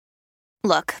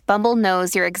Look, Bumble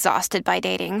knows you're exhausted by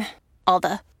dating. All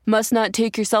the must not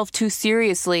take yourself too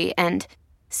seriously and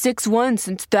 6'1"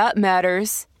 since that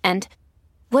matters. And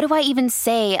what do I even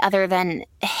say other than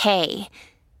hey?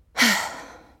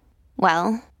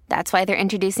 Well, that's why they're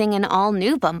introducing an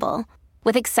all-new Bumble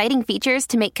with exciting features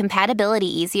to make compatibility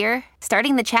easier,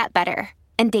 starting the chat better,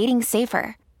 and dating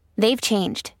safer. They've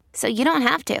changed, so you don't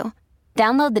have to.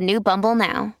 Download the new Bumble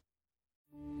now.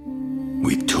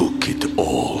 We took it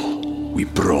all. We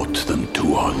brought them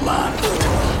to our land.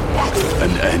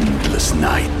 An endless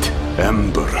night,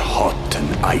 ember hot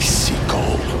and icy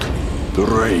cold. The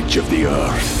rage of the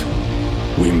earth.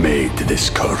 We made this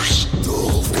curse.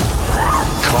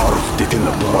 Carved it in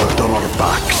the blood on our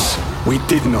backs. We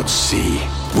did not see.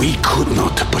 We could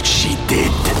not, but she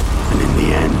did. And in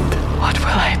the end, what will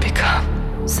I become?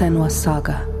 Senua's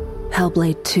Saga.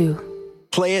 Hellblade 2.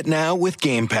 Play it now with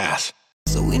Game Pass.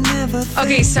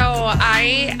 Okay, so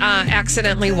I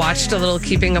accidentally watched a little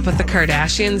Keeping Up with the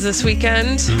Kardashians this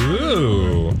weekend.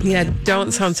 Ooh. Yeah,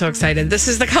 don't sound so excited. This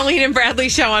is the Colleen and Bradley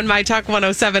Show on My Talk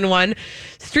 1071.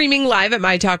 Streaming live at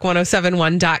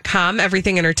MyTalk1071.com.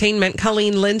 Everything Entertainment.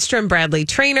 Colleen Lindstrom, Bradley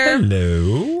Trainer.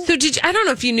 Hello. So I don't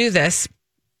know if you knew this.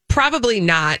 Probably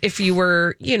not if you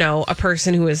were, a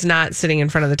person who is not sitting in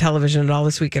front of the television at all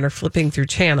this weekend or flipping through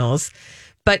channels.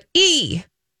 But E!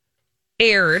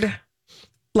 aired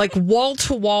like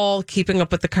wall-to-wall Keeping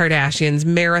Up with the Kardashians,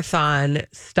 marathon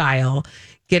style,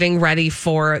 getting ready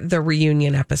for the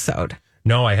reunion episode.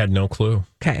 No, I had no clue.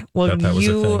 Okay, well, that was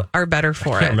you are better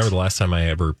for it. I can't remember the last time I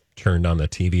ever turned on the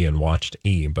TV and watched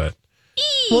E, but...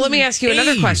 Well, let me ask you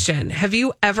another question. Have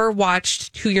you ever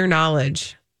watched, to your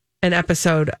knowledge, an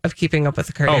episode of Keeping Up with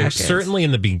the Kardashians? Oh, certainly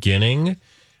in the beginning.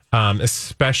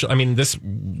 Especially,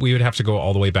 we would have to go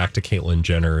all the way back to Caitlyn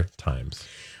Jenner times.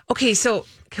 Okay, so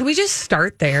can we just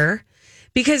start there?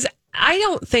 Because I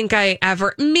don't think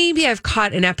maybe I've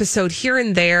caught an episode here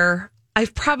and there.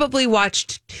 I've probably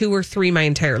watched 2 or 3 my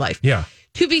entire life. Yeah.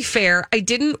 To be fair, I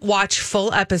didn't watch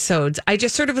full episodes. I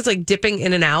just sort of was like dipping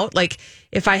in and out. Like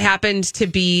if I happened to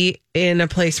be in a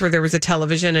place where there was a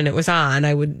television and it was on,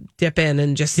 I would dip in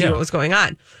and just see what was going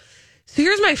on. So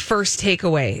here's my first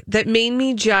takeaway that made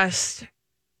me just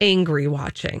angry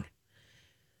watching.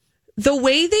 The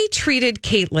way they treated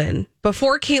Caitlyn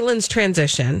before Caitlyn's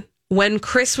transition, when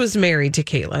Kris was married to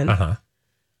Caitlyn,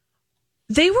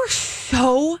 they were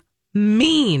so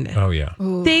mean. Oh, yeah.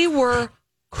 Ooh. They were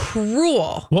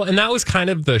cruel. Well, and that was kind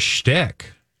of the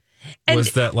shtick.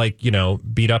 Was that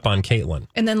beat up on Caitlyn.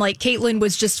 And then Caitlyn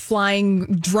was just flying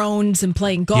drones and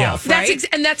playing golf, right?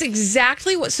 That's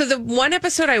exactly what. So the one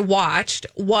episode I watched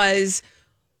was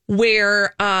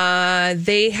where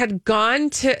they had gone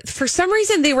to, for some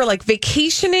reason, they were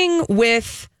vacationing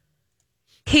with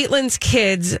Caitlyn's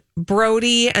kids,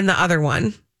 Brody and the other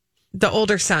one, the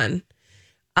older son.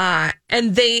 And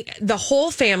the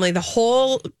whole family, the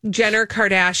whole Jenner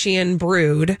Kardashian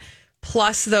brood,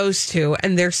 plus those two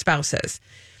and their spouses.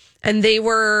 And they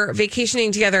were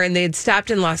vacationing together and they had stopped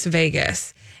in Las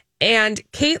Vegas. And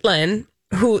Caitlyn,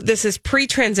 this is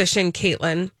pre-transition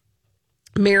Caitlyn,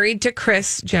 married to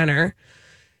Kris Jenner,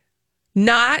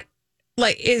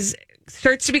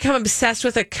 starts to become obsessed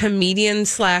with a comedian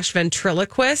 /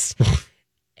 ventriloquist,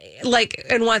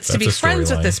 and wants to be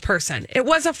friends with this person. It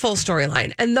was a full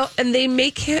storyline, and they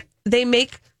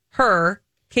make her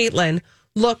Caitlyn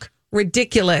look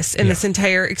ridiculous in this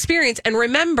entire experience. And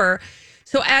remember,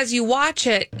 so as you watch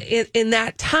it in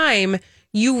that time,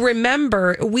 you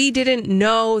remember we didn't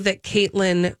know that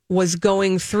Caitlyn was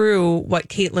going through what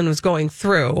Caitlyn was going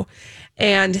through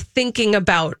and thinking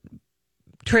about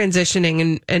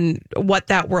transitioning and what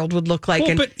that world would look like.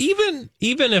 Well, but even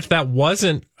if that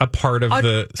wasn't a part of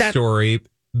the story,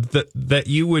 that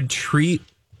you would treat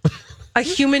a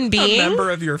human being, a member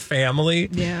of your family,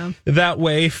 that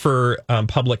way for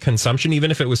public consumption,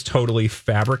 even if it was totally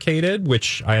fabricated,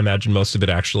 which I imagine most of it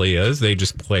actually is. They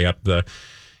just play up the,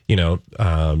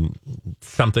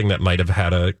 something that might have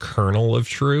had a kernel of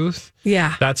truth.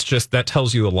 Yeah. That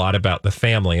tells you a lot about the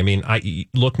family. I mean, I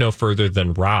look no further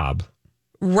than Rob.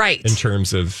 Right. In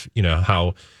terms of,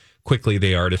 how quickly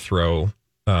they are to throw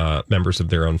members of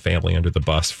their own family under the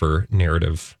bus for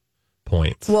narrative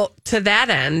points. Well, to that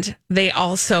end, they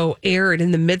also aired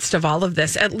in the midst of all of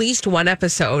this, at least one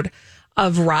episode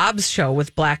of Rob's show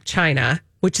with Blac Chyna,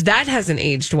 which that hasn't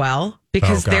aged well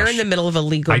because they're in the middle of a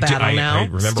legal battle now. I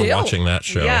remember watching that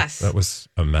show. Yes. That was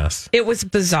a mess. It was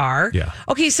bizarre. Yeah.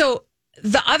 Okay, so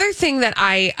the other thing that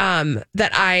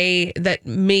that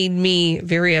made me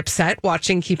very upset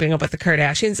watching Keeping Up with the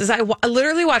Kardashians is I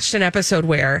literally watched an episode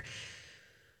where,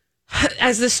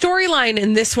 as the storyline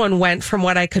in this one went from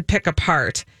what I could pick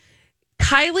apart,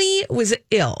 Kylie was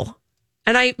ill.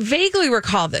 And I vaguely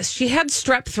recall this. She had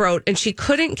strep throat and she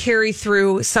couldn't carry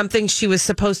through something she was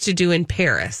supposed to do in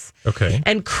Paris. Okay.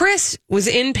 And Chris was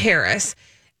in Paris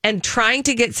and trying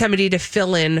to get somebody to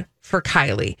fill in for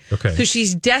Kylie. Okay. So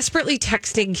she's desperately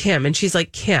texting Kim and she's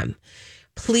like, Kim,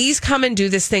 please come and do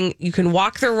this thing. You can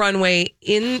walk the runway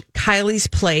in Kylie's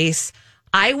place.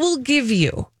 I will give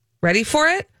you, ready for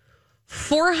it?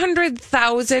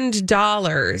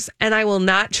 $400,000, and I will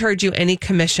not charge you any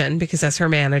commission because as her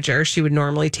manager, she would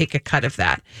normally take a cut of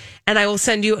that. And I will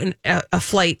send you a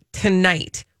flight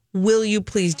tonight. Will you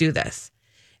please do this?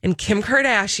 And Kim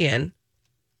Kardashian,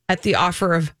 at the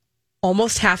offer of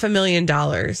almost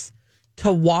 $500,000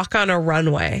 to walk on a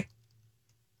runway,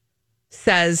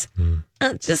 says,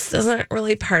 it just isn't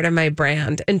really part of my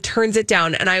brand, and turns it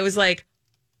down. And I was like,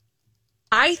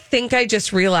 I think I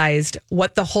just realized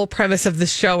what the whole premise of the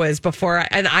show is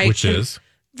which is?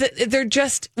 They're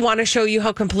just want to show you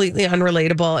how completely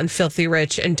unrelatable and filthy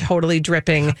rich and totally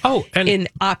dripping in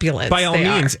opulence. By all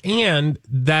means. And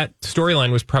that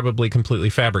storyline was probably completely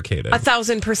fabricated.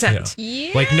 1,000%.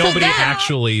 Yeah. Like nobody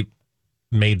actually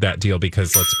made that deal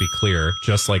because let's be clear,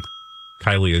 just like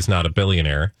Kylie is not a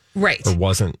billionaire. Right. Or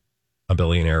wasn't a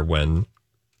billionaire when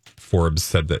Forbes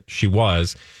said that she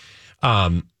was.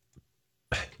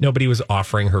 Nobody was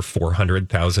offering her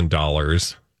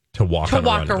 $400,000 to walk a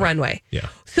runway. Yeah.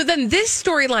 So then this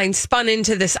storyline spun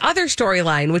into this other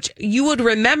storyline, which you would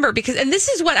remember and this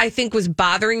is what I think was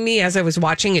bothering me as I was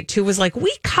watching it too, was like,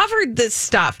 we covered this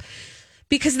stuff.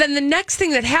 Because then the next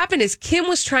thing that happened is Kim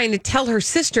was trying to tell her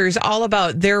sisters all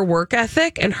about their work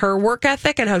ethic and her work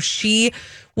ethic and how she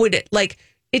would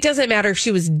it doesn't matter if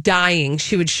she was dying,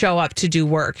 she would show up to do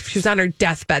work. If she was on her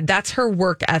deathbed, that's her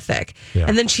work ethic. Yeah.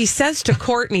 And then she says to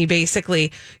Kourtney,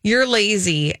 basically, you're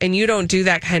lazy and you don't do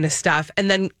that kind of stuff.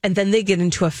 And then they get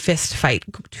into a fist fight.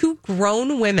 Two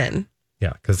grown women.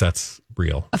 Yeah, because that's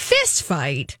real. A fist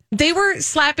fight. They were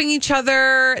slapping each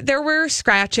other. There were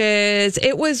scratches.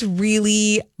 It was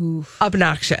really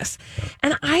obnoxious.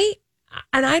 Yeah.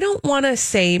 And I don't want to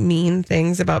say mean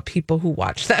things about people who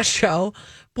watch that show,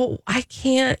 but I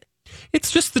can't. It's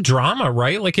just the drama,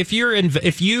 right? Like if you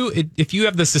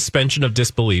have the suspension of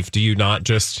disbelief, do you not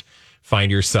just find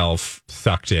yourself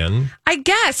sucked in? I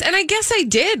guess I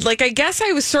did. Like I guess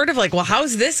I was sort of like, well,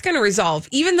 how's this going to resolve?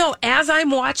 Even though as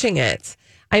I'm watching it,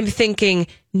 I'm thinking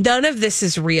none of this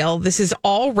is real. This is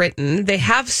all written. They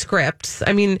have scripts.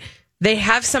 I mean, they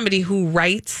have somebody who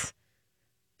writes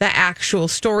the actual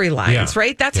storylines,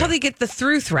 right? That's how they get the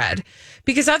through thread.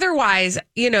 Because otherwise,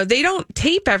 they don't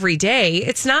tape every day.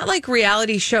 It's not like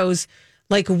reality shows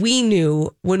like we knew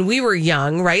when we were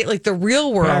young, right? Like the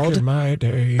Real World.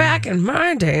 Back in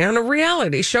my day, on a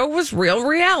reality show was real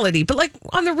reality. But like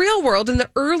on the Real World in the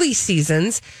early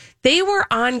seasons, they were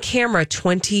on camera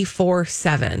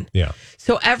 24/7. Yeah.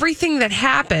 So everything that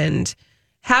happened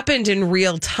in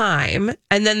real time,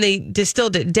 and then they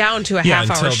distilled it down to a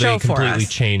half-hour show for us. Until they completely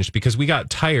changed because we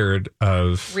got tired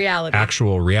of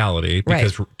actual reality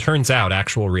because turns out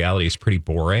actual reality is pretty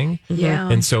boring. Yeah.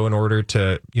 And so in order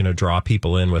to, draw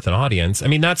people in with an audience, I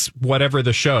mean, that's whatever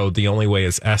the show, The Only Way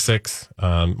is Essex.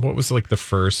 What was like the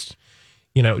first,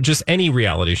 just any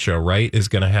reality show, right, is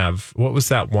going to have, what was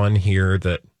that one here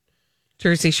that,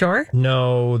 Jersey Shore?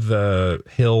 No, the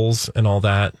hills and all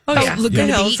that. Oh, yeah. Laguna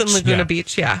Hills Beach. and Laguna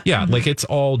Beach, yeah. Yeah, like it's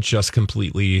all just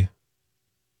completely...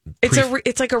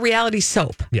 It's like a reality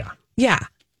soap. Yeah. Yeah.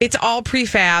 It's all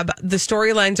prefab. The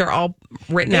storylines are all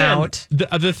written out.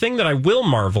 The thing that I will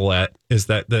marvel at is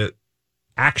that the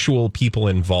actual people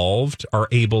involved are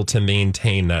able to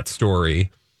maintain that story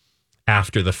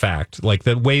after the fact, like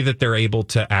the way that they're able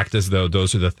to act as though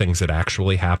those are the things that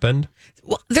actually happened.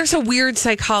 Well, there's a weird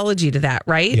psychology to that,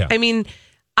 right? Yeah. I mean,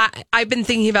 I've been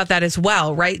thinking about that as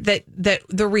well, right? That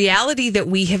the reality that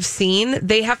we have seen,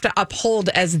 they have to uphold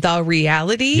as the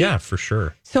reality. Yeah, for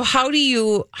sure. So how do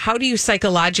you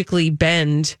psychologically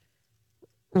bend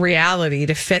reality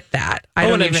to fit that?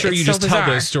 I'm sure you just tell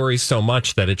those stories so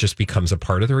much that it just becomes a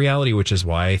part of the reality, which is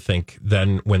why I think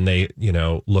then when they,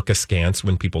 look askance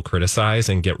when people criticize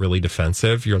and get really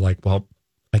defensive, you're like, well,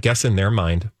 I guess in their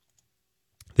mind,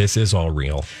 this is all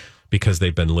real because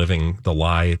they've been living the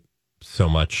lie so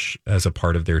much as a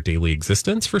part of their daily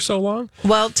existence for so long.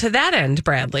 Well, to that end,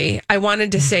 Bradley, I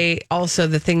wanted to say also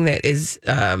the thing that is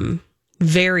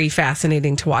very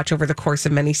fascinating to watch over the course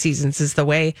of many seasons is the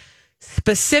way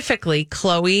specifically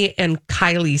Khloe and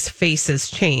Kylie's faces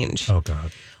change. Oh,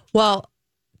 God. Well,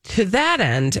 to that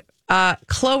end,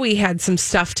 Khloe had some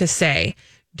stuff to say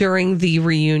during the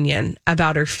reunion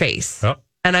about her face. Oh.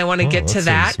 And I want to get to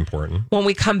that important. when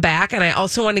we come back. And I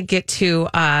also want to get to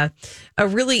a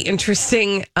really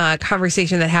interesting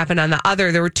conversation that happened on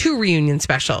there were 2 reunion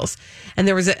specials. And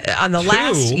there was on the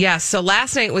last, yes. So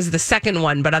last night was the second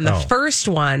one, but on the first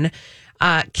one,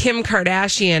 Kim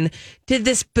Kardashian did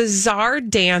this bizarre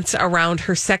dance around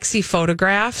her sexy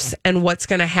photographs and what's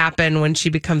going to happen when she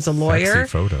becomes a lawyer.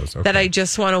 Sexy photos, okay. That I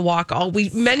just want to walk all. We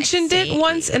mentioned it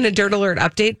once in a Dirt Alert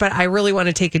update, but I really want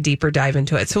to take a deeper dive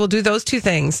into it. So we'll do those 2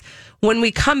 things when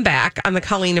we come back on the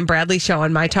Colleen and Bradley Show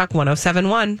on My Talk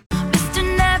 107.1.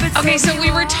 Okay, so we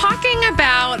were talking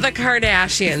about the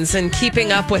Kardashians and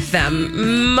keeping up with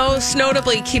them, most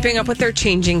notably keeping up with their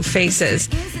changing faces.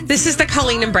 This is the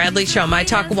Colleen and Bradley Show, My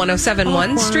Talk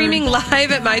 107.1, streaming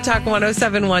live at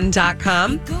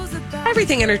MyTalk1071.com.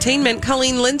 Everything Entertainment,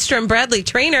 Colleen Lindstrom, Bradley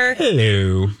Trainer.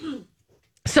 Hello.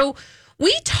 So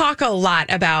we talk a lot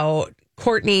about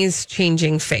Kourtney's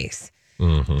changing face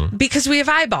because we have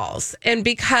eyeballs and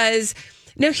because...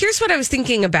 Now, here's what I was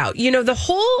thinking about. You know, the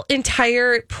whole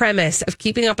entire premise of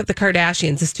Keeping Up with the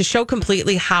Kardashians is to show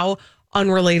completely how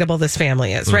unrelatable this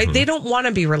family is, right? They don't want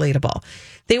to be relatable.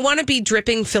 They want to be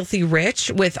dripping, filthy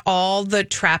rich with all the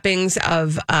trappings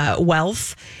of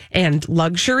wealth and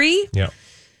luxury. Yeah.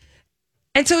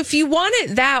 And so if you want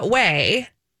it that way,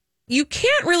 you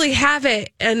can't really have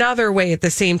it another way at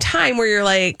the same time where you're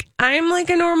like, I'm like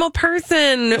a normal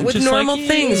person with normal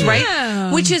things,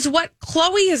 right? Which is what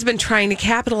Khloe has been trying to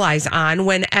capitalize on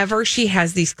whenever she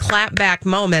has these clapback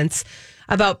moments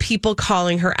about people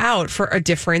calling her out for a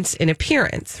difference in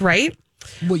appearance, right?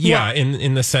 Well, yeah,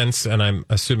 in the sense, and I'm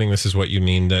assuming this is what you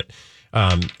mean, that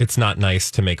it's not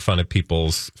nice to make fun of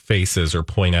people's faces or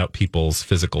point out people's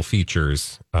physical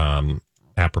features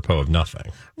apropos of nothing.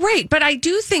 Right. But I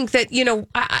do think that, you know,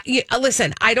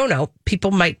 listen, I don't know. People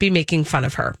might be making fun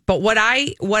of her. But what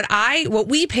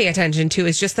we pay attention to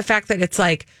is just the fact that it's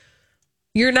like,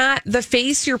 the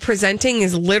face you're presenting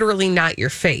is literally not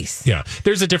your face. Yeah.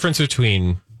 There's a difference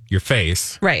between your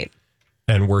face. Right.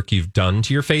 And work you've done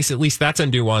to your face. At least that's a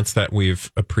nuance that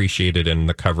we've appreciated in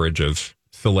the coverage of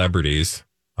celebrities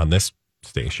on this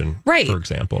station, right? For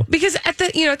example, because at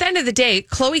the end of the day,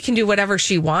 Khloe can do whatever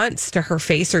she wants to her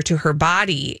face or to her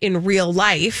body in real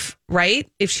life, right?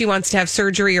 If she wants to have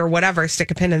surgery or whatever, stick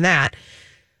a pin in that.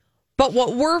 But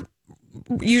what we're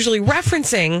usually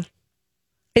referencing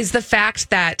is the fact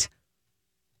that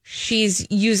she's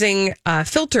using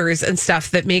filters and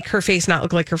stuff that make her face not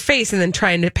look like her face and then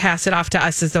trying to pass it off to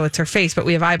us as though it's her face, but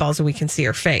we have eyeballs and we can see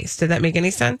her face. Did that make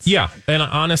any sense? Yeah. And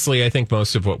honestly, I think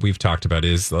most of what we've talked about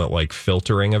is like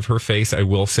filtering of her face. I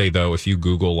will say, though, if you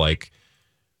Google like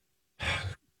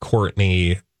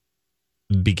Kourtney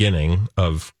beginning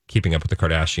of Keeping Up with the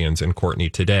Kardashians and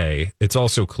Kourtney today, it's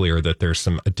also clear that there's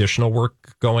some additional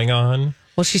work going on.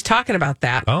 Well, she's talking about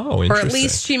that. Oh, interesting. Or at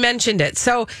least she mentioned it.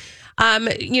 So,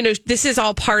 this is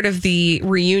all part of the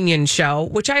reunion show,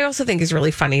 which I also think is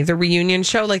really funny. The reunion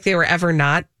show, like they were ever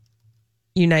not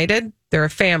united. They're a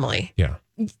family. Yeah.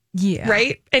 Yeah.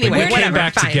 Right? Anyway, we came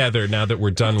back together now that we're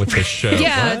done with this show.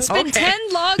 Yeah, it's been 10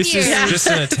 long years. This is just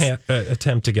an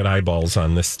attempt to get eyeballs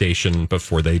on this station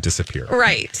before they disappear.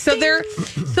 Right. So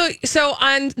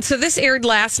this aired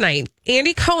last night.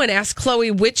 Andy Cohen asked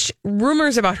Khloe which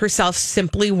rumors about herself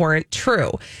simply weren't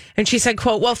true. And she said,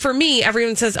 quote, well, for me,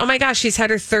 everyone says, oh my gosh, she's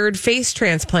had her 3rd face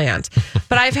transplant,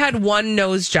 but I've had 1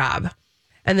 nose job.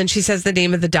 And then she says the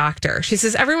name of the doctor. She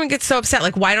says, everyone gets so upset.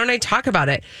 Like, why don't I talk about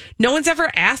it? No one's ever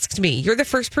asked me. You're the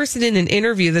first person in an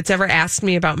interview that's ever asked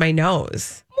me about my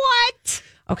nose. What?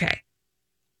 Okay.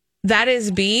 That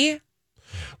is B.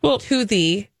 Well, to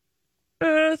the...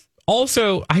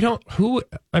 Also,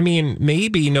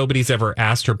 maybe nobody's ever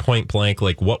asked her point blank,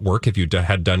 like, what work have you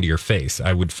had done to your face?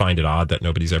 I would find it odd that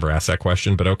nobody's ever asked that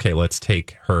question. But okay, let's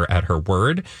take her at her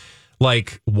word.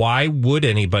 Like, why would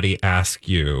anybody ask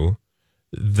you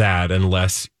that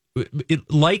unless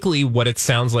likely what it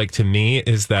sounds like to me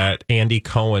is that Andy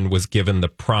Cohen was given the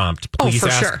prompt, please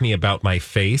ask me about my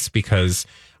face because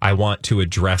I want to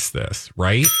address this,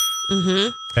 right? Mm-hmm.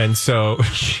 And so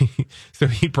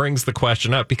he brings the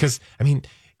question up because,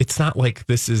 it's not like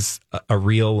this is a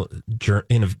real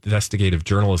investigative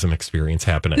journalism experience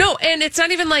happening. No, and it's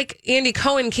not even like Andy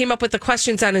Cohen came up with the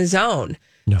questions on his own.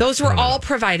 No, those were all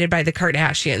provided by the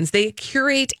Kardashians. They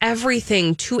curate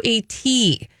everything to a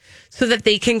T so that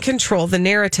they can control the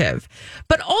narrative.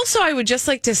 But also, I would just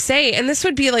like to say, and this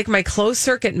would be like my closed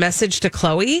circuit message to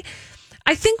Khloe,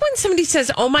 I think when somebody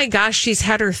says, oh my gosh, she's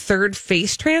had her 3rd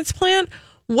face transplant,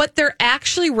 what they're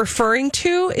actually referring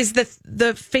to is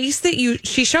the face that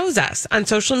she shows us on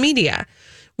social media,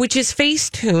 which is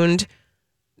face tuned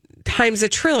times a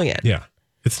trillion. Yeah.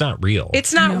 It's not real.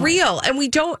 It's not real. And we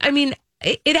don't, I mean,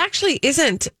 it actually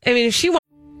isn't. I mean, if she wants.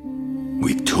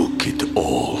 We took it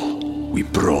all. We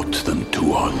brought them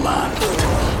to our land.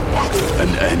 An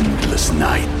endless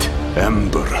night,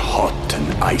 ember hot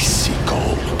and icy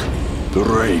cold. The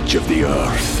rage of the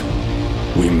earth.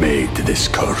 We made this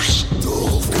curse.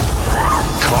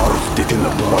 Carved it in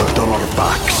the blood on our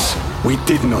backs. We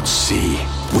did not see.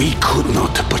 We could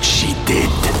not, but she did.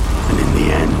 And in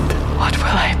the end, what will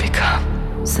I become?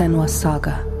 Senua's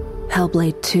Saga.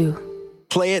 Hellblade 2.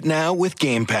 Play it now with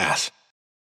Game Pass.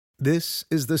 This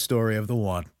is the story of the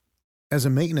one. As a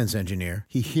maintenance engineer,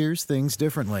 he hears things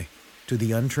differently. To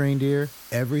the untrained ear,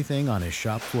 everything on his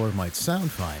shop floor might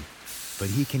sound fine,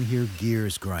 but he can hear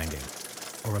gears grinding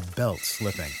or a belt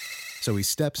slipping. So he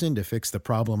steps in to fix the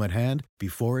problem at hand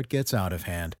before it gets out of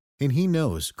hand. And he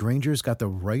knows Grainger's got the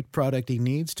right product he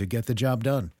needs to get the job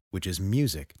done, which is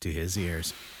music to his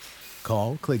ears.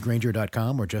 Call, click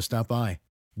Grainger.com, or just stop by.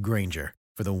 Grainger,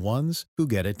 for the ones who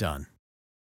get it done.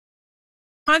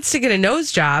 Wants to get a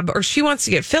nose job or she wants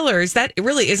to get fillers, that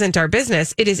really isn't our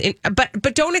business. It is,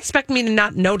 but don't expect me to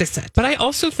not notice it. But I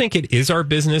also think it is our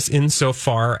business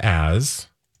insofar as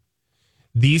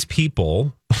these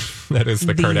people, that is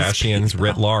the Kardashians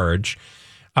writ large,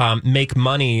 make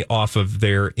money off of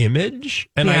their image.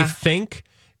 And I think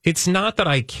it's not that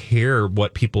I care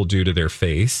what people do to their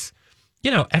face. You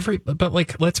know, but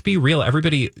like, let's be real.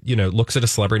 Everybody, you know, looks at a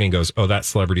celebrity and goes, oh, that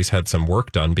celebrity's had some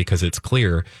work done, because it's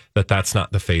clear that that's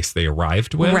not the face they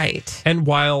arrived with. Right. And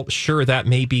while, sure, that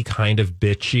may be kind of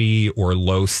bitchy or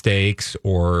low stakes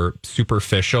or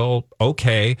superficial,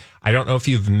 okay. I don't know if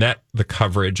you've met the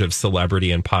coverage of celebrity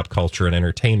and pop culture and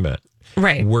entertainment.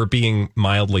 Right. We're being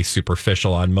mildly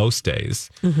superficial on most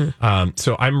days. Mm-hmm.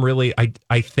 So I'm really,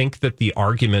 I think that the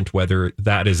argument whether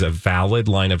that is a valid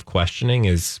line of questioning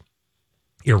is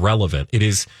irrelevant. It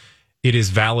is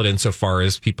valid insofar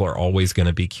as people are always going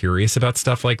to be curious about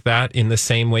stuff like that, in the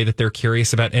same way that they're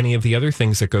curious about any of the other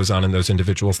things that goes on in those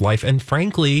individuals' life. And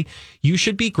frankly, you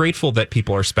should be grateful that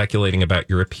people are speculating about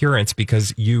your appearance,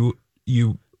 because you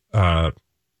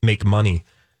make money.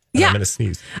 And I'm going to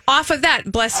sneeze. Off of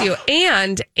that, bless you.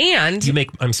 And you make,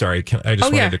 I'm sorry, I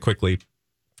just wanted to quickly,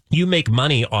 you make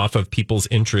money off of people's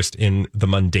interest in the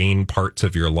mundane parts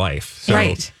of your life. So,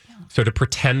 right. So to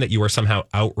pretend that you are somehow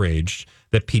outraged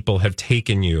that people have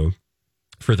taken you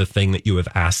for the thing that you have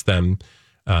asked them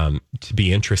to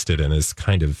be interested in is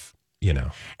kind of, you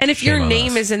know. And if your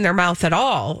name is in their mouth at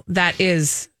all, that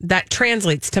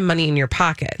translates to money in your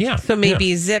pocket. Yeah. So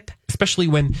maybe zip. Especially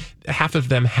when half of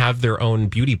them have their own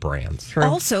beauty brands. True.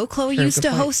 Also, Chloe used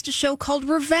to host a show called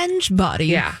Revenge Body.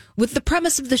 Yeah. With the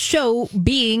premise of the show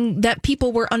being that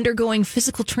people were undergoing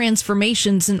physical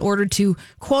transformations in order to,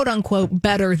 quote unquote,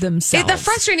 better themselves. The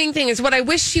frustrating thing is, what I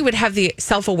wish she would have the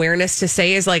self-awareness to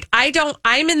say is like,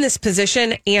 I'm in this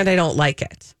position and I don't like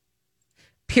it.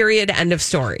 Period. End of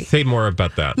story. Say more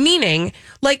about that. Meaning,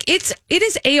 like, it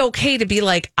is A-okay to be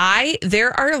like,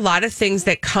 there are a lot of things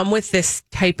that come with this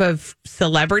type of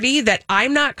celebrity that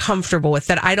I'm not comfortable with,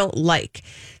 that I don't like.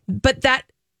 But that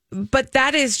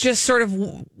is just sort of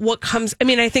what comes. I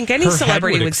mean, I think any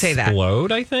celebrity would say that.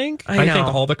 Explode, I think. I know. think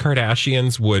all the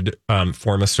Kardashians would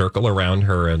form a circle around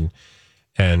her and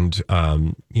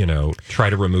you know, try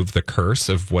to remove the curse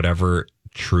of whatever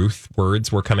truth words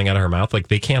were coming out of her mouth. Like,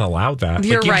 they can't allow that.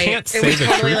 You're you right. Can't say the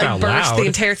totally truth out burst loud. the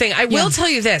entire thing. I will tell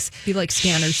you this. Be like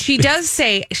scanners. She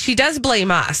does blame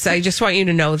us. I just want you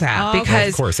to know that, because well,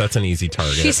 of course, that's an easy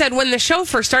target. She said, when the show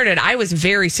first started, I was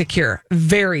very secure.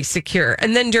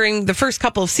 And then during the first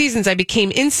couple of seasons, I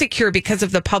became insecure because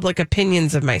of the public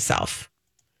opinions of myself.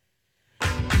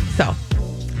 So.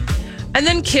 And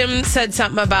then Kim said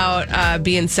something about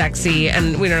being sexy,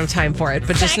 and we don't have time for it,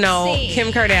 but just know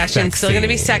Kim Kardashian's still going to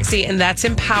be sexy, and that's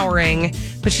empowering,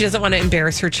 but she doesn't want to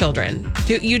embarrass her children.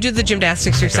 You do the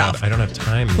gymnastics yourself. God, I don't have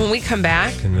time. When we come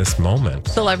back, in this moment,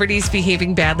 celebrities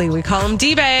behaving badly, we call them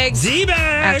D-bags.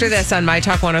 D-bags! After this on My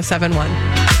Talk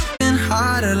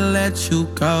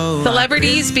 107.1.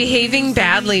 Celebrities behaving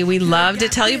badly. We love to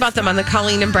tell you about them on the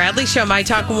Colleen and Bradley Show. My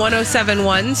Talk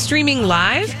 107.1, streaming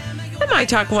live at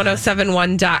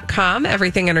MyTalk1071.com.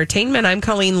 Everything Entertainment. I'm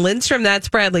Colleen Lindstrom. That's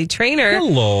Bradley Trainer.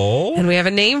 Hello. And we have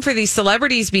a name for these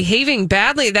celebrities behaving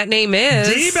badly. That name is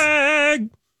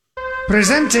D-Bag.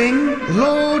 Presenting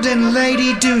Lord and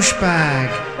Lady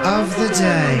Douchebag of the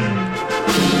Day.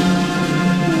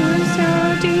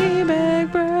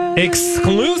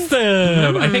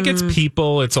 Exclusive. I think it's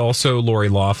People. It's also Lori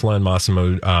Loughlin,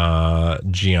 Massimo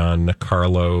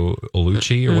Giancarlo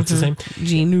Ulucci, or what's his name?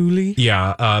 Gianulli.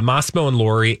 Yeah. Massimo and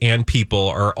Lori and People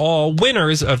are all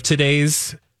winners of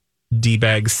today's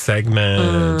D-bag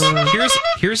segment.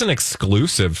 Here's an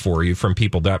exclusive for you from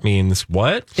People. That means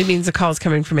what? It means the call is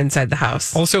coming from inside the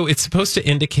house. Also, it's supposed to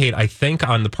indicate, I think,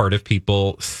 on the part of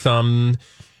People, some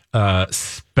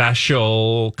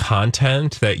special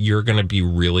content that you're going to be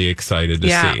really excited to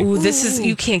see. Ooh, this is,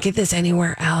 you can't get this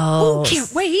anywhere else. Oh,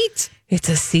 can't wait. It's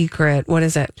a secret. What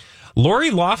is it?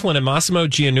 Lori Loughlin and Massimo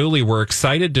Giannulli were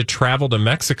excited to travel to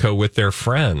Mexico with their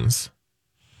friends.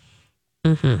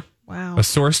 Mm-hmm. Wow. A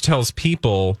source tells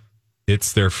People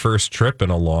it's their first trip in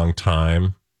a long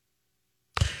time.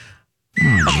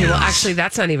 Okay, well, actually,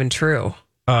 that's not even true.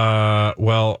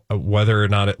 Whether or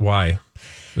not why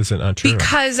is it not true?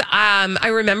 Because I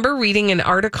remember reading an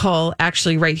article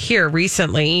actually right here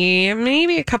recently,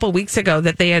 maybe a couple weeks ago,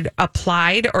 that they had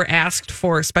applied or asked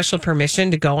for special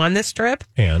permission to go on this trip.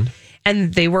 And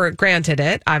they were granted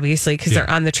it, obviously, because they're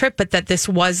on the trip, but that this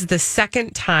was the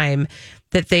second time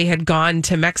that they had gone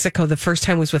to Mexico. The first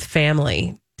time was with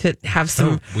family to have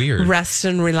some weird rest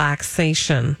and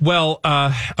relaxation. Well,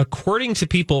 according to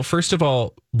People, first of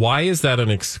all, why is that an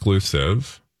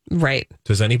exclusive? Right.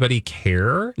 Does anybody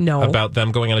care about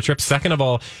them going on a trip? Second of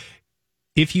all,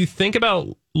 if you think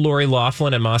about Lori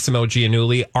Loughlin and Massimo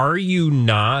Giannulli, are you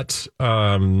not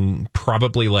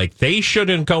probably like they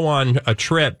shouldn't go on a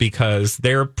trip because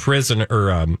they're prisoners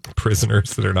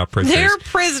that are not prisoners. They're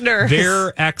prisoners.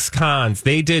 They're ex-cons.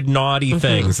 They did naughty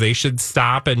things. They should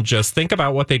stop and just think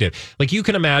about what they did. Like you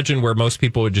can imagine where most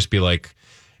people would just be like,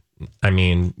 I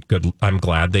mean, good. I'm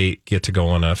glad they get to go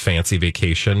on a fancy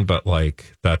vacation, but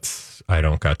like I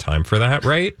don't got time for that,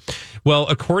 right? Well,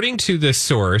 according to this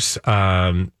source,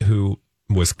 who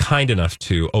was kind enough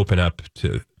to open up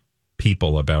to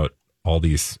People about all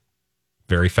these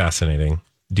very fascinating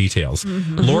details,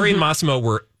 Lori and Massimo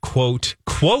were quote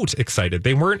excited.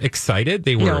 They weren't excited.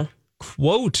 They were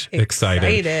quote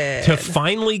excited to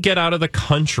finally get out of the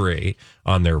country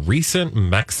on their recent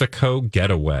Mexico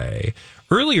getaway.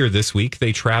 Earlier this week,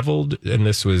 they traveled, and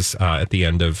this was at the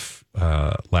end of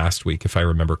last week, if I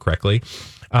remember correctly.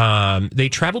 They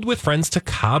traveled with friends to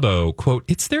Cabo. Quote,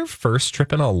 it's their first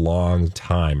trip in a long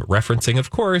time. Referencing, of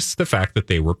course, the fact that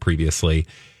they were previously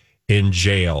in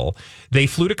jail. They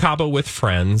flew to Cabo with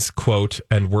friends, quote,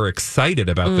 and were excited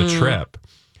about the trip.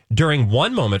 During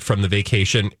one moment from the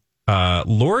vacation,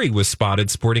 Lori was spotted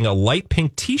sporting a light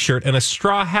pink T-shirt and a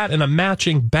straw hat and a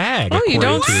matching bag. Oh, you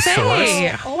don't to the say.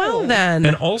 source. Well, then.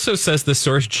 And also says the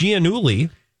source, Giannulli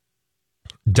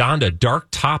donned a dark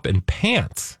top and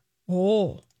pants.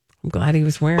 Oh, I'm glad he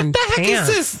was wearing What the pants. heck is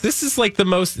this? This is like the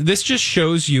most, this just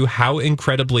shows you how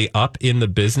incredibly up in the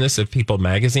business of People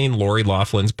magazine Lori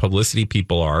Loughlin's publicity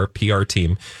people are, PR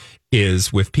team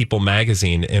is with People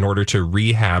magazine in order to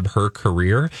rehab her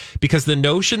career. Because the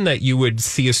notion that you would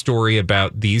see a story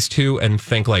about these two and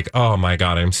think like, oh my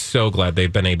God, I'm so glad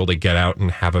they've been able to get out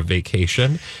and have a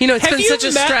vacation. You know, it's been such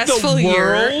a stressful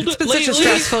year. It's been such a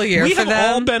stressful year for them. We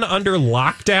have all been under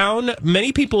lockdown.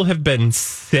 Many people have been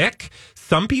sick.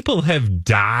 Some people have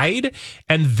died,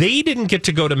 and they didn't get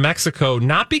to go to Mexico,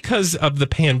 not because of the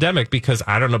pandemic, because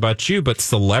I don't know about you, but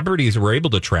celebrities were able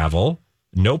to travel.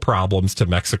 No problems to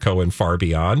Mexico and far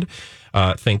beyond.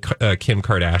 Think Kim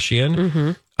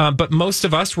Kardashian. But most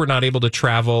of us were not able to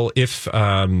travel if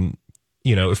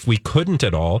we couldn't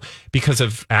at all because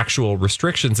of actual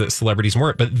restrictions that celebrities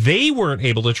weren't. But they weren't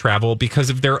able to travel because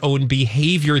of their own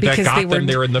behavior that got them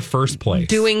there in the first place.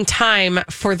 Doing time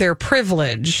for their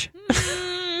privilege.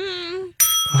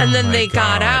 And then they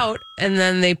got out, and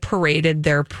then they paraded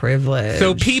their privilege.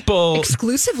 So People...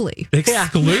 Exclusively.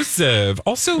 Exclusive.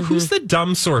 Also, who's the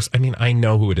dumb source? I mean, I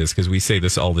know who it is because we say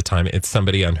this all the time. It's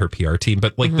somebody on her PR team.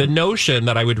 But like the notion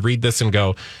that I would read this and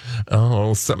go,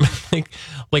 oh, something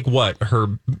like what? Her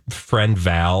friend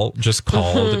Val just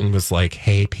called and was like,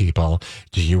 hey, People,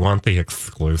 do you want the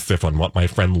exclusive on what my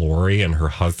friend Lori and her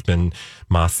husband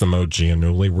Massimo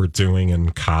Giannulli were doing in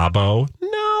Cabo?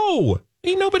 No.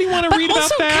 Ain't nobody want to read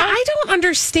about that. I don't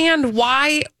understand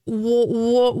why,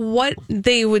 what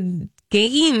they would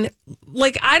gain.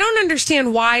 Like, I don't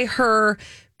understand why her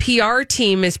PR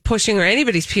team is pushing, or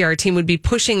anybody's PR team would be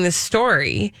pushing this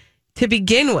story to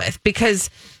begin with,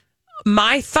 because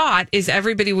my thought is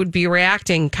everybody would be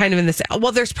reacting kind of in this.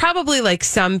 Well, there's probably like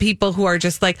some people who are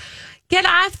just like, get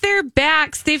off their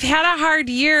backs. They've had a hard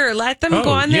year. Let them go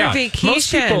on their vacation.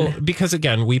 Most people, because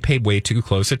again, we paid way too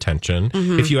close attention.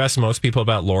 If you ask most people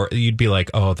about Laura, you'd be like,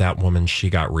 oh, that woman, she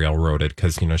got railroaded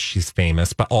because, she's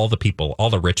famous. But all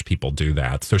the rich people do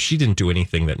that. So she didn't do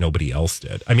anything that nobody else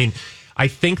did. I mean, I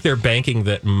think they're banking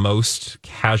that most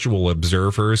casual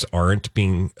observers aren't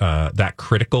being that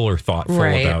critical or thoughtful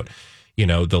about,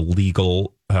 the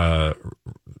legal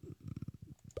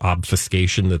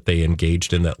obfuscation that they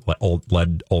engaged in that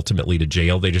led ultimately to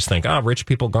jail. They just think, rich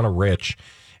people gonna rich.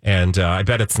 And I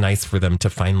bet it's nice for them to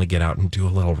finally get out and do a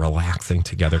little relaxing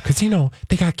together. Because,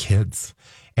 they got kids.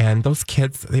 And those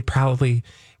kids, they probably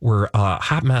were a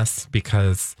hot mess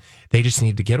because they just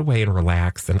need to get away and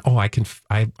relax. And,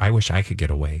 I wish I could get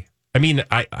away. I mean,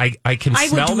 I can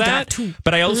smell that too.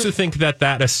 But I also think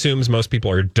that assumes most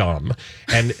people are dumb.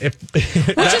 And which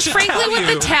is frankly what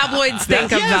the tabloids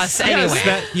think of us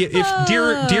anyway. If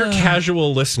dear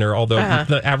casual listener, although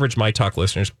the average My Talk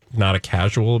listener is not a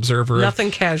casual observer Nothing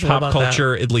of casual pop about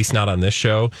culture, that. at least not on this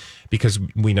show, because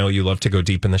we know you love to go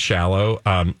deep in the shallow.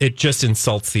 It just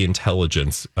insults the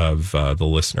intelligence of the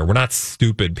listener. We're not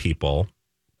stupid people.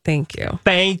 Thank you.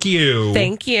 Thank you.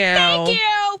 Thank you. Thank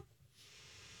you.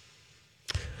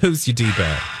 Who's your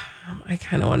D-bag? I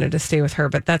kind of wanted to stay with her,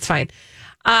 but that's fine.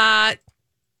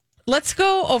 Let's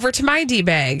go over to my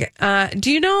D-bag.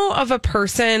 Do you know of a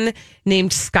person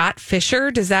named Scott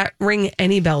Fisher? Does that ring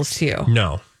any bells to you?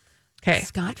 No. Okay.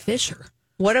 Scott Fisher.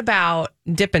 What about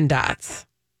Dippin' Dots?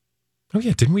 Oh,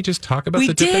 yeah. Didn't we just talk about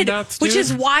the Dippin' Dots, dude? Which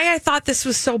is why I thought this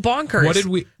was so bonkers.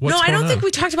 What's I don't going think on?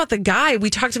 we talked about the guy. We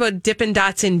talked about Dippin'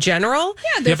 Dots in general.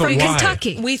 Yeah, they're from why?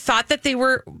 Kentucky. We thought that they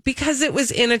were, because it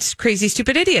was in a Crazy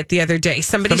Stupid Idiot the other day.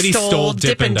 Somebody stole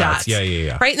Dippin' Dots.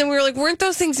 Yeah. Right? And then we were like, weren't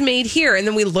those things made here? And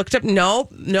then we looked up,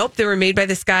 nope, they were made by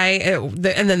this guy. And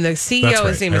then the CEO, That's right.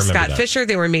 his name is Scott Fisher.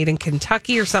 They were made in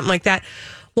Kentucky or something like that.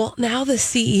 Well, now the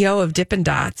CEO of Dippin'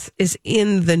 Dots is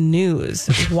in the news.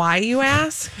 Why, you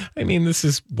ask? I mean, this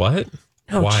is what?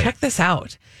 No, Why? check this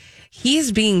out.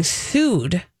 He's being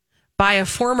sued by a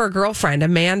former girlfriend,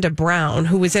 Amanda Brown,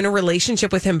 who was in a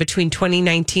relationship with him between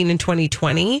 2019 and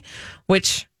 2020,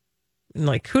 which,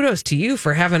 kudos to you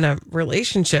for having a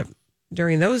relationship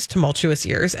during those tumultuous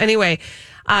years. Anyway,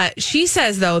 she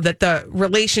says, though, that the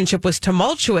relationship was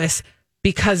tumultuous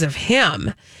because of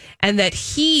him, and that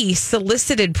he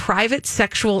solicited private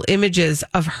sexual images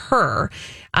of her,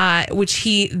 which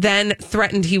he then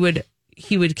threatened he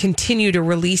would continue to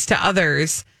release to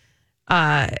others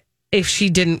if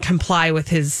she didn't comply with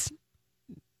his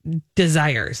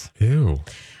desires. Ew.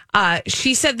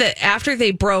 She said that after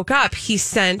they broke up, he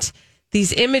sent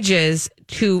these images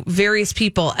to various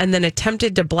people and then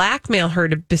attempted to blackmail her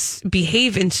to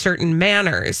behave in certain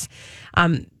manners.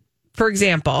 For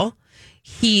example,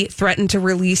 he threatened to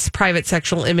release private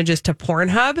sexual images to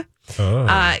Pornhub.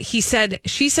 She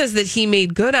says that he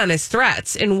made good on his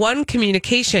threats. In one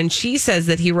communication, she says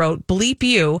that he wrote, "Bleep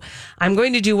you. I'm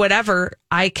going to do whatever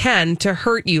I can to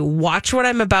hurt you. Watch what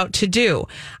I'm about to do.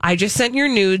 I just sent your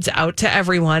nudes out to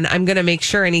everyone. I'm going to make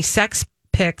sure any sex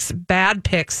pics, bad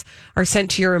pics, are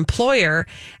sent to your employer,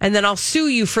 and then I'll sue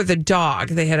you for the dog."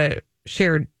 They had a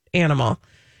shared animal.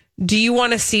 "Do you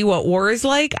want to see what war is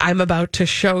like? I'm about to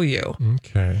show you."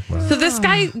 Okay. Wow. So this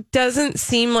guy doesn't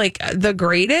seem like the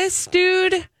greatest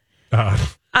dude.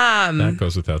 That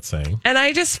goes without saying. And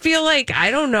I just feel like,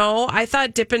 I don't know. I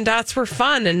thought Dippin' Dots were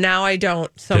fun, and now I don't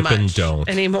much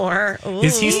anymore. Ooh.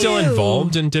 Is he still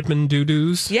involved in Dippin'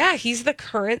 Doo-Doos? Yeah, he's the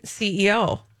current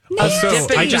CEO.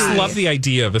 I just love the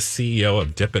idea of a CEO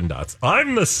of Dippin' Dots.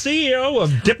 I'm the CEO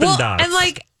of Dippin' Dots. And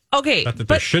okay, not that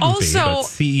there shouldn't be, but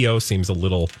CEO seems a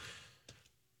little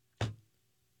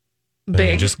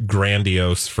big, just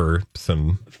grandiose for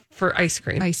ice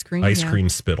cream. Ice cream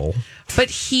spittle. But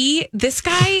this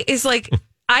guy is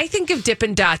I think of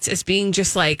Dippin' Dots as being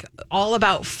just all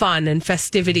about fun and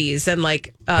festivities and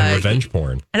and revenge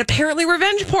porn. And apparently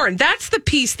revenge porn. That's the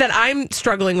piece that I'm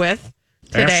struggling with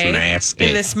today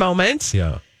in this moment.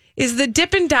 Yeah. Is the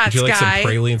Dippin' Dots Would you like guy. some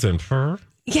pralines and fur?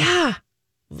 Yeah.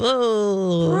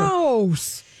 Ugh.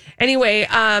 Gross. Anyway,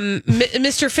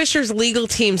 Mr. Fisher's legal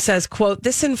team says, quote,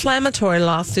 "This inflammatory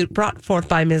lawsuit brought forth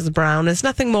by Ms. Brown is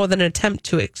nothing more than an attempt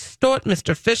to extort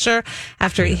Mr. Fisher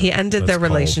after he ended their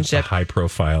relationship." A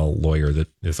high-profile lawyer that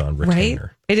is on retainer. Right?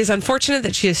 "It is unfortunate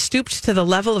that she has stooped to the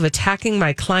level of attacking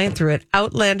my client through an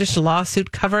outlandish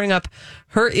lawsuit covering up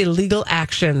her illegal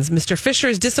actions. Mr. Fisher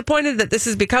is disappointed that this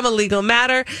has become a legal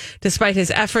matter. Despite his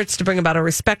efforts to bring about a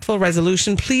respectful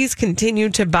resolution, please continue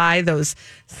to buy those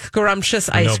scrumptious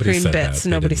ice cream bits."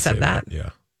 Nobody said that. Yeah.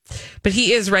 But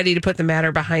he is ready to put the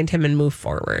matter behind him and move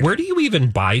forward. Where do you even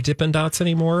buy Dippin' Dots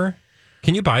anymore?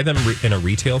 Can you buy them in a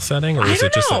retail setting, or is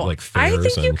it just at fairs? I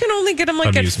think you can only get them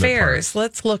at fairs. Parks?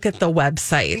 Let's look at the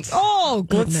website. Oh,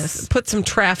 goodness. Let's put some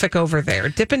traffic over there.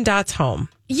 Dippin' Dots home.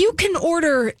 You can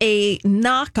order a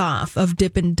knockoff of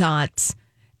Dippin' Dots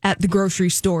at the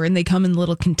grocery store, and they come in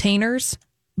little containers.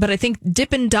 But I think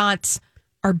Dippin' Dots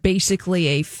are basically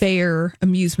a fair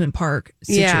amusement park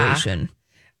situation.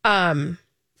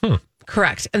 Yeah.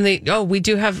 Correct. And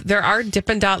there are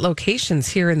Dippin' Dot locations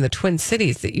here in the Twin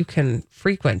Cities that you can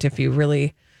frequent if you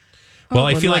really. Well,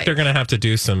 I feel like they're going to have to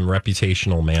do some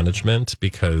reputational management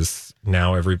because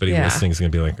now everybody listening is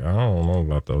going to be like, I don't know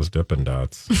about those Dippin'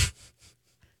 Dots.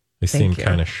 They seem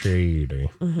kind of shady.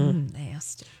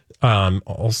 Nasty.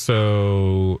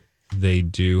 Also, they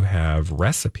do have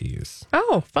recipes.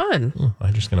 Oh, fun.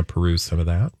 I'm just going to peruse some of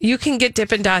that. You can get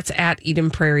Dippin' Dots at Eden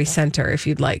Prairie Center if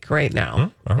you'd like right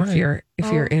now. All right.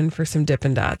 If you're in for some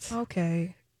Dippin' Dots.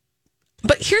 Okay.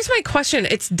 But here's my question.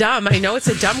 It's dumb. I know it's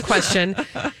a dumb question.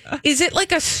 Is it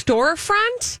like a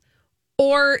storefront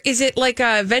or is it like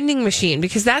a vending machine?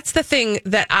 Because that's the thing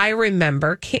that I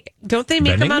remember. Don't they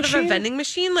make them out of a vending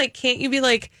machine? Like, can't you be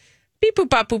like, beep, boop,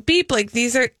 bop, boop, beep? Like,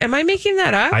 am I making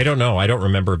that up? I don't know. I don't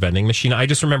remember a vending machine. I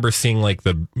just remember seeing like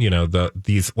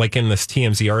these, like in this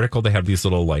TMZ article, they have these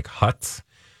little like huts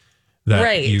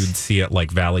that you'd see at like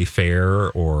Valley Fair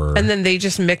and then they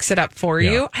just mix it up for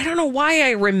you. I don't know why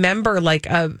I remember they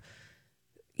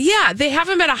have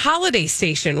them at a holiday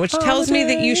station, which tells me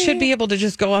that you should be able to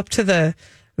just go up to the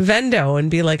vendo and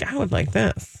be like, I would like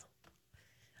this.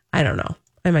 I don't know.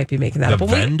 I might be making that up.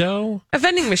 Vendo? A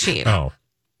vending machine. Oh.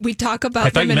 We talk about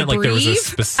I thought them you in meant a like there was a brief.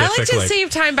 specific. I like to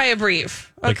save time by a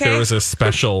brief. Okay? Like there was a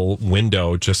special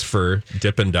window just for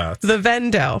Dippin' Dots. The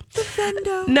vendo.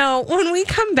 No, when we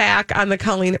come back on the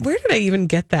Colleen, where did I even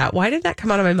get that? Why did that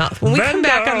come out of my mouth? When we come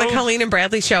back on the Colleen and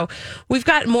Bradley show, we've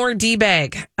got more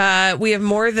D-Bag. We have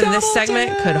more than this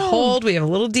segment could hold. We have a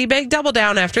little D-Bag double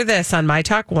down after this on My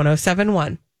Talk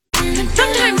 107.1.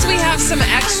 Sometimes we have some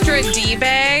extra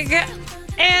D-Bag.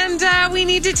 And we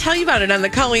need to tell you about it on the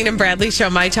Colleen and Bradley Show,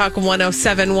 My Talk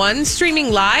 107.1,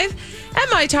 streaming live at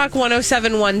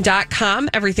MyTalk1071.com.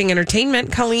 Everything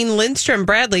Entertainment. Colleen Lindstrom,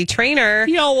 Bradley Trainer.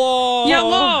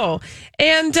 Yellow.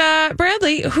 And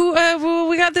Bradley, who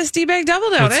we got this D-Bag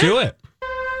double down. Let's do it.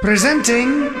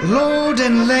 Presenting Lord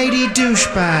and Lady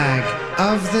Douchebag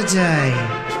of the Day.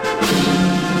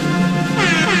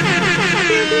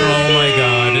 Oh my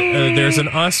God. There's an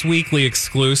Us Weekly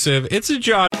exclusive. It's a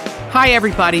job. Hi,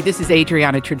 everybody. This is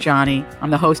Adriana Trajani. I'm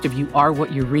the host of You Are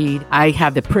What You Read. I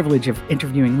have the privilege of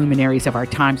interviewing luminaries of our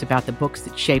times about the books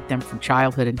that shaped them from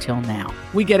childhood until now.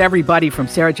 We get everybody from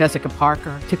Sarah Jessica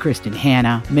Parker to Kristen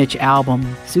Hanna, Mitch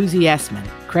Albom, Susie Essman,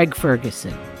 Craig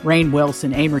Ferguson, Rainn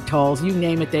Wilson, Amor Tolls, you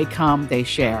name it, they come, they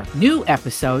share. New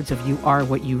episodes of You Are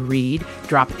What You Read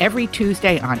drop every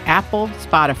Tuesday on Apple,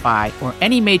 Spotify, or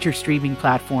any major streaming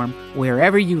platform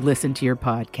wherever you listen to your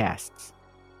podcasts.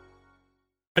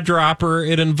 Dropper.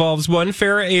 It involves one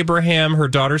Farrah Abraham, her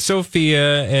daughter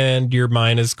Sophia, and your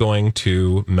mind is going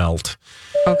to melt.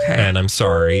 Okay. And I'm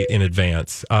sorry in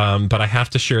advance. But I have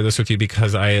to share this with you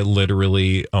because I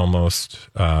literally almost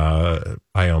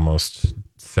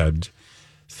said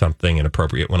something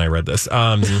inappropriate when I read this,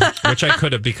 which I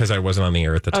could have because I wasn't on the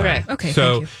air at the time. Okay.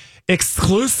 So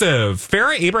exclusive.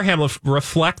 Farrah Abraham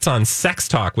reflects on sex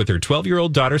talk with her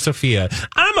 12-year-old daughter Sophia.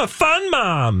 I'm a fun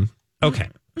mom. Okay.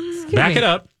 Back it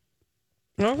up.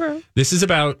 Okay. This is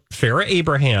about Farrah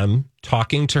Abraham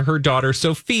talking to her daughter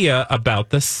Sophia about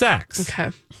the sex.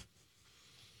 Okay.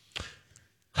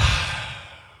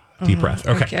 Deep breath.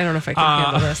 Okay. I don't know if I can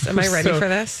handle this. Am I ready for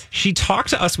this? She talked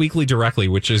to Us Weekly directly,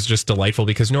 which is just delightful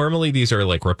because normally these are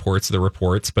like reports,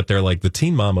 but they're like the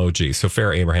Teen Mom OG. So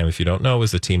Farrah Abraham, if you don't know,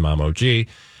 is the Teen Mom OG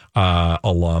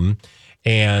alum.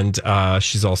 And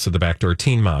she's also the Backdoor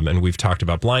Teen Mom. And we've talked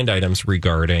about blind items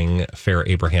regarding Farrah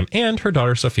Abraham and her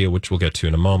daughter Sophia, which we'll get to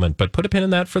in a moment. But put a pin in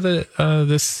that for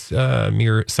this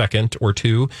mere second or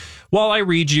two while I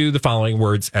read you the following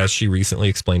words as she recently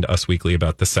explained to Us Weekly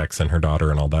about the sex and her daughter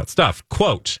and all that stuff.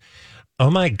 Quote, "Oh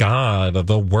my God,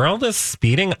 the world is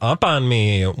speeding up on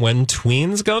me. When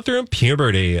tweens go through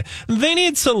puberty, they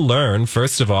need to learn,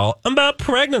 first of all, about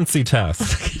pregnancy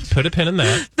tests." Put a pin in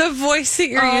that. The voice that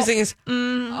you're using is,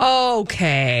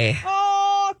 okay.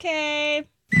 Okay.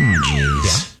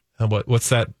 Jeez. Yeah. What's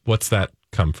that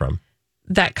come from?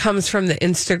 That comes from the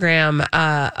Instagram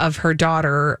of her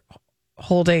daughter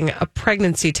holding a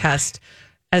pregnancy test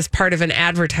as part of an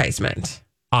advertisement.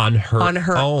 On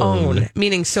her own.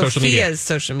 Meaning Sophia's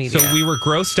social media. So we were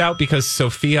grossed out because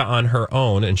Sophia on her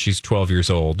own, and she's 12 years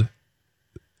old,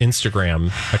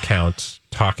 Instagram account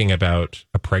talking about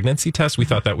a pregnancy test. We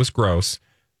thought that was gross.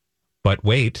 But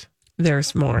wait.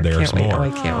 There's more. There's more. Oh, I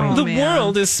can't wait. The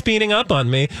world is speeding up on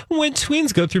me. When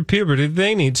tweens go through puberty,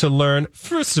 they need to learn,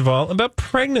 first of all, about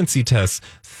pregnancy tests.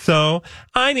 So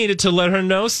I needed to let her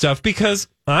know stuff because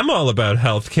I'm all about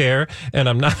healthcare and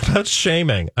I'm not about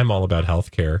shaming. I'm all about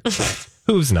healthcare.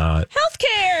 Who's not?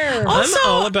 Healthcare. I'm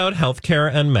all about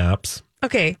healthcare and maps.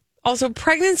 Okay. Also,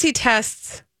 pregnancy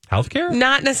tests Healthcare?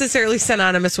 Not necessarily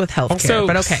synonymous with healthcare, Also,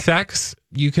 but okay. sex,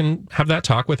 you can have that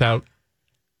talk without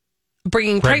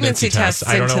Bringing pregnancy tests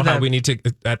I don't know into how the we need to,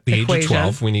 at the equation. age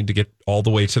of 12, we need to get all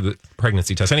the way to the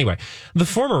pregnancy test. Anyway, the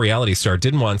former reality star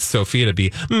didn't want Sophia to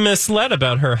be misled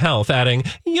about her health, adding,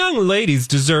 young ladies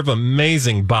deserve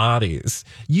amazing bodies.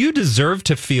 You deserve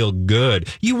to feel good.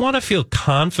 You want to feel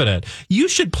confident. You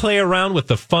should play around with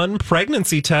the fun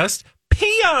pregnancy test.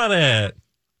 Pee on it.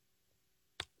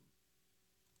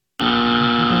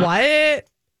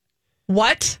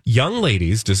 What? Young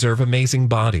ladies deserve amazing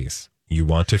bodies. You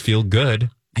want to feel good.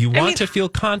 You want to feel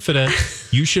confident.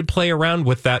 You should play around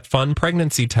with that fun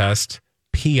pregnancy test.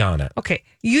 Pee on it. Okay.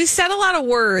 You said a lot of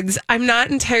words. I'm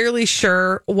not entirely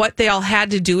sure what they all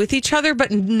had to do with each other, but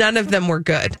none of them were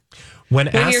good. When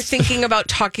you're thinking about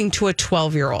talking to a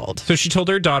 12-year-old. So she told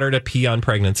her daughter to pee on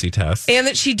pregnancy tests. And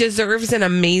that she deserves an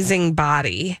amazing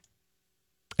body.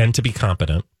 And to be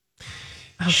competent.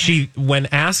 Okay. When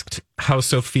asked how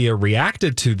Sophia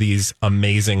reacted to these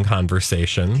amazing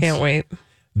conversations. Can't wait.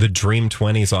 The Dream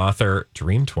 20s author,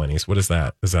 Dream 20s, what is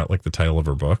that? Is that like the title of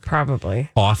her book? Probably.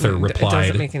 Author replied, it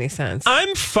doesn't make any sense.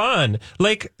 I'm fun.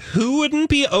 Like, who wouldn't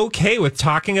be okay with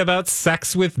talking about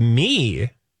sex with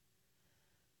me?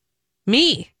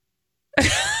 Me.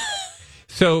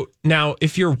 So now,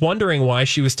 if you're wondering why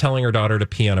she was telling her daughter to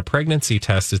pee on a pregnancy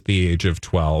test at the age of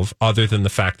 12, other than the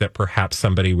fact that perhaps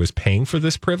somebody was paying for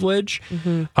this privilege,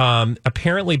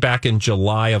 apparently back in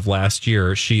July of last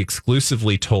year, she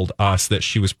exclusively told us that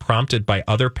she was prompted by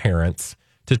other parents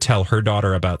to tell her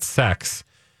daughter about sex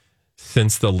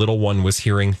since the little one was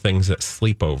hearing things at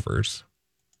sleepovers.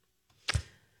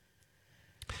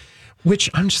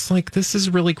 Which I'm just like, this is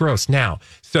really gross. Now,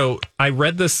 so I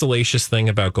read this salacious thing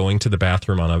about going to the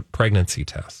bathroom on a pregnancy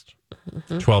test.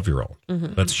 12-year-old.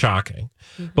 That's shocking.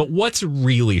 But what's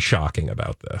really shocking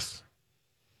about this?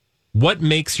 What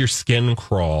makes your skin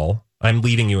crawl? I'm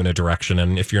leading you in a direction,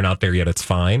 and if you're not there yet, it's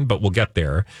fine, but we'll get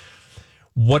there.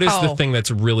 What is the thing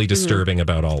that's really disturbing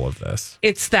about all of this?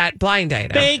 It's that blind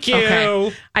item. Thank you.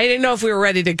 Okay. I didn't know if we were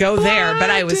ready to go there,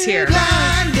 but I was here.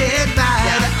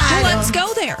 Well, let's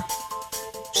go there.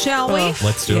 Shall we?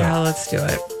 Let's do it. Yeah, let's do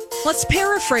it. Let's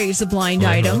paraphrase a blind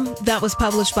item that was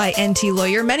published by NT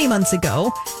Lawyer many months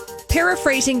ago,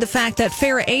 paraphrasing the fact that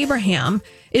Farrah Abraham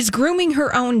is grooming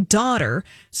her own daughter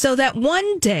so that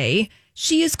one day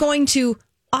she is going to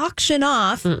auction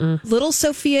off little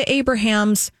Sophia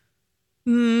Abraham's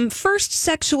first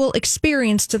sexual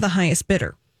experience to the highest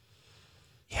bidder.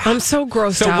 Yeah. I'm so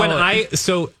grossed out.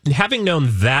 So having known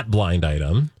that blind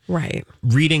item, right,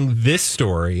 reading this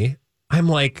story, I'm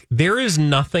like, there is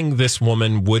nothing this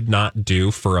woman would not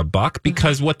do for a buck,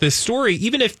 because what this story,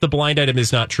 even if the blind item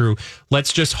is not true,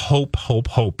 let's just hope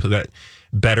that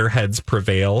better heads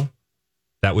prevail.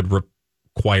 That would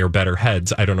require better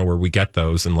heads. I don't know where we get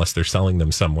those unless they're selling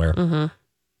them somewhere.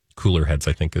 Cooler heads,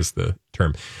 I think, is the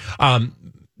term.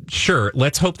 Sure,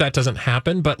 let's hope that doesn't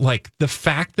happen. But like the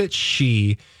fact that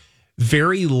she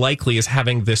very likely is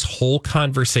having this whole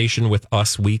conversation with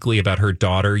Us Weekly about her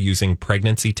daughter using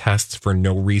pregnancy tests for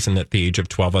no reason at the age of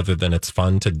 12 other than it's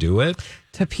fun to do it.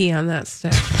 To pee on that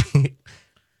stuff.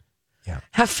 Yeah.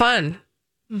 Have fun.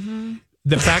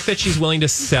 The fact that she's willing to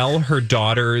sell her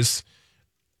daughter's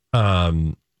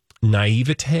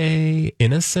naivete,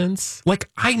 innocence. Like,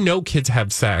 I know kids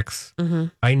have sex.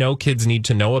 I know kids need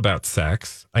to know about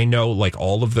sex. I know, like,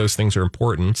 all of those things are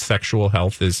important. Sexual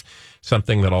health is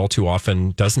something that all too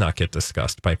often does not get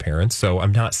discussed by parents. So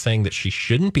I'm not saying that she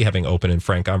shouldn't be having open and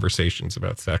frank conversations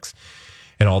about sex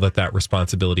and all that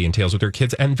responsibility entails with her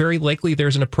kids. And very likely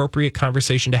there's an appropriate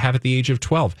conversation to have at the age of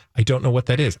 12. I don't know what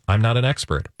that is. I'm not an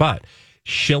expert, but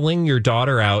shilling your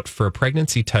daughter out for a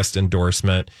pregnancy test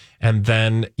endorsement and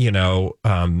then,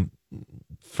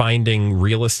 finding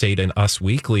real estate in Us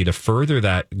Weekly to further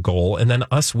that goal, and then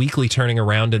Us Weekly turning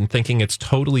around and thinking it's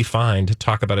totally fine to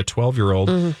talk about a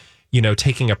 12-year-old,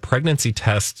 taking a pregnancy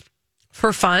test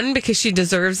for fun because she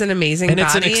deserves an amazing and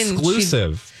body. It's an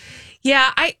exclusive.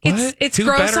 It's Who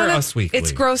gross better on Us Weekly?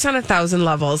 It's gross on 1,000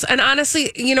 levels. And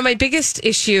honestly, my biggest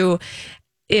issue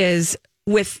is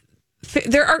with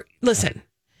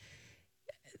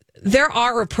there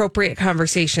are appropriate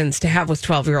conversations to have with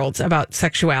 12-year-olds about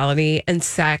sexuality and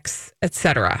sex,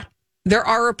 etc. There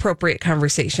are appropriate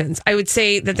conversations. I would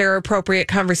say that there are appropriate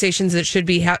conversations that should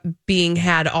be being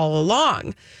had all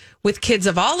along with kids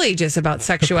of all ages about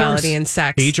sexuality and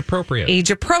sex. Age appropriate.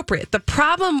 The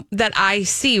problem that I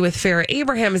see with Farrah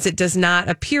Abraham is it does not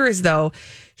appear as though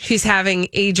she's having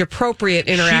age appropriate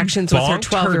interactions with her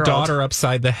 12-year-old. Her daughter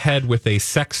upside the head with a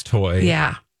sex toy.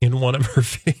 Yeah. In one of her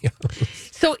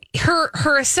videos. So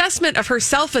her assessment of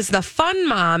herself as the fun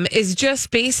mom is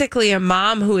just basically a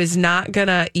mom who is not going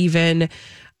to even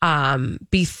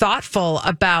be thoughtful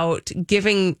about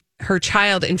giving her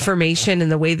child information in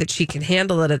the way that she can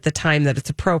handle it at the time that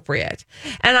it's appropriate.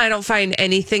 And I don't find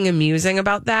anything amusing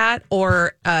about that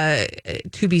or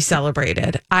to be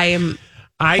celebrated. I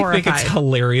think it's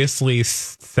hilariously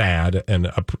sad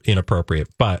and inappropriate,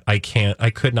 but I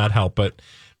could not help but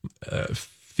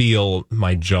feel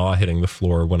my jaw hitting the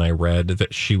floor when I read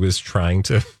that she was trying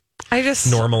to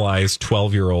normalize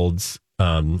 12-year-olds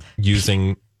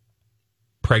using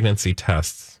pregnancy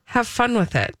tests. Have fun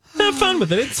with it. Have fun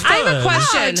with it. It's fun. I have a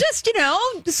question. Just,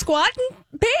 squat and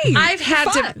bathe.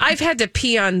 I've had to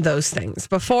pee on those things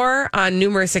before on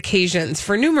numerous occasions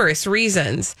for numerous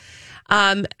reasons.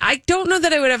 I don't know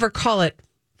that I would ever call it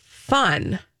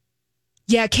fun.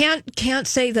 Yeah, can't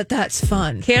say that that's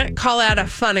fun. Can't call that a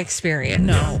fun experience.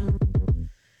 No.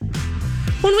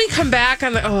 When we come back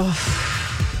on the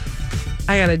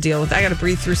I got to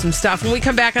breathe through some stuff. When we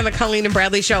come back on the Colleen and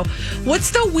Bradley show,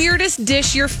 what's the weirdest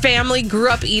dish your family grew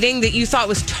up eating that you thought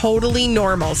was totally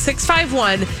normal?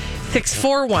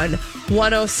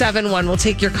 651-641-1071. We'll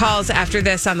take your calls after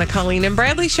this on the Colleen and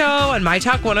Bradley show on My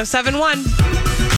Talk 1071.